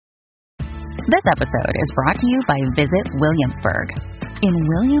This episode is brought to you by Visit Williamsburg. In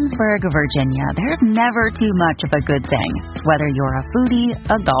Williamsburg, Virginia, there's never too much of a good thing. Whether you're a foodie,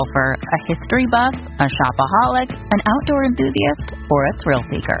 a golfer, a history buff, a shopaholic, an outdoor enthusiast, or a thrill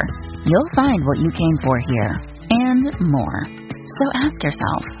seeker, you'll find what you came for here and more. So ask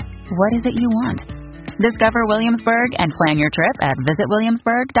yourself, what is it you want? Discover Williamsburg and plan your trip at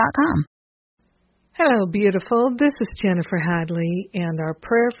visitwilliamsburg.com. Hello, beautiful. This is Jennifer Hadley, and our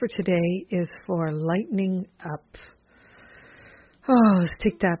prayer for today is for lightening up. Oh, let's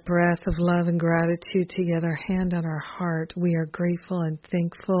take that breath of love and gratitude together, hand on our heart. We are grateful and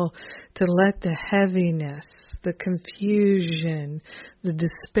thankful to let the heaviness, the confusion, the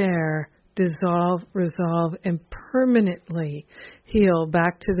despair dissolve, resolve, and permanently heal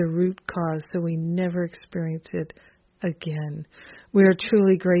back to the root cause so we never experience it again. We are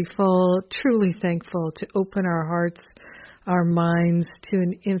truly grateful, truly thankful to open our hearts, our minds to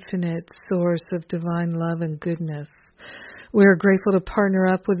an infinite source of divine love and goodness. We are grateful to partner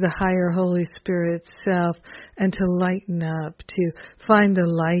up with the higher Holy Spirit self and to lighten up, to find the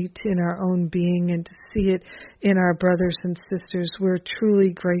light in our own being and to see it in our brothers and sisters. We're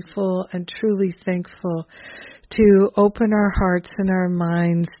truly grateful and truly thankful to open our hearts and our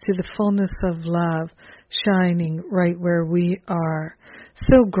minds to the fullness of love shining right where we are.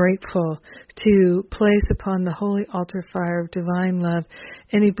 So grateful to place upon the holy altar fire of divine love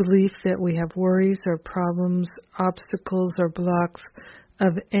any belief that we have worries or problems, obstacles or blocks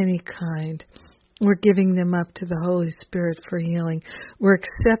of any kind. We're giving them up to the Holy Spirit for healing. We're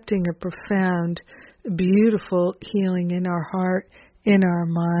accepting a profound, beautiful healing in our heart, in our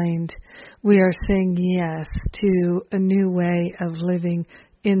mind. We are saying yes to a new way of living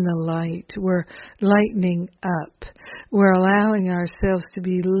in the light. We're lightening up. We're allowing ourselves to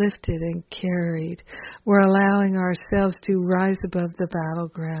be lifted and carried. We're allowing ourselves to rise above the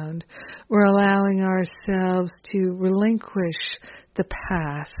battleground. We're allowing ourselves to relinquish the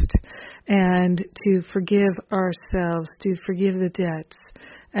past and to forgive ourselves, to forgive the debts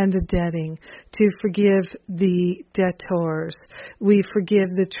and the debting, to forgive the debtors. We forgive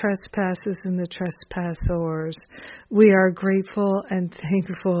the trespasses and the trespassors. We are grateful and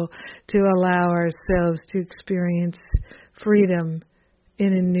thankful to allow ourselves to experience freedom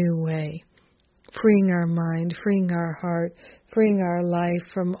in a new way, freeing our mind, freeing our heart, freeing our life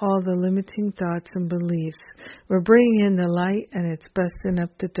from all the limiting thoughts and beliefs. We're bringing in the light and it's busting up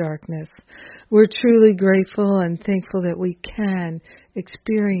the darkness. We're truly grateful and thankful that we can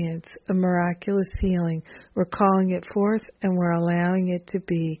experience a miraculous healing. We're calling it forth and we're allowing it to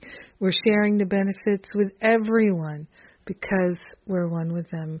be. We're sharing the benefits with everyone because we're one with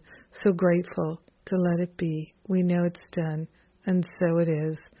them. So grateful to let it be. We know it's done, and so it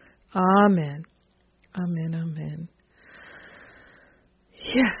is. Amen. Amen, amen.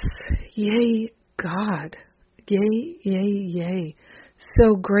 Yes, yay, God. Yay, yay, yay.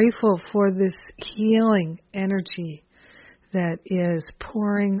 So grateful for this healing energy that is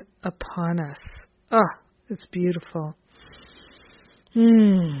pouring upon us. Oh, it's beautiful.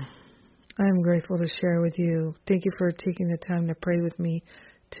 I'm grateful to share with you. Thank you for taking the time to pray with me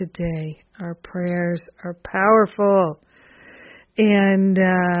today. Our prayers are powerful. And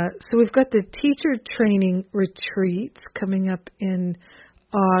so we've got the teacher training retreats coming up in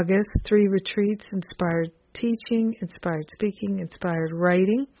August. 3 retreats: inspired teaching, inspired speaking, inspired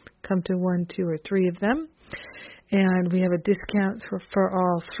writing. Come to 1, 2, or 3 of them. And we have a discount for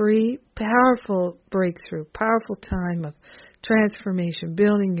all 3. Powerful breakthrough, powerful time of transformation,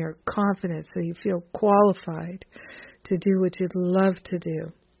 building your confidence so you feel qualified to do what you'd love to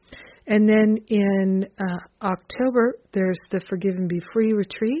do. And then in October, there's the Forgive and Be Free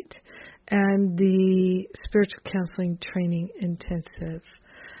retreat and the Spiritual Counseling Training Intensive.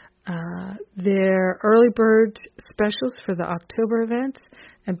 They're early bird specials for the October events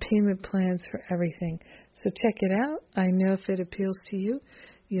and payment plans for everything. So check it out. I know if it appeals to you,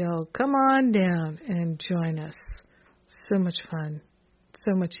 you'll come on down and join us. So much fun,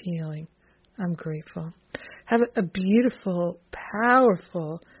 so much healing. I'm grateful. Have a beautiful,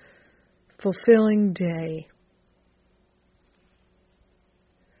 powerful, fulfilling day.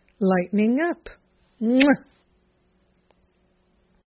 Lightening up. Mwah.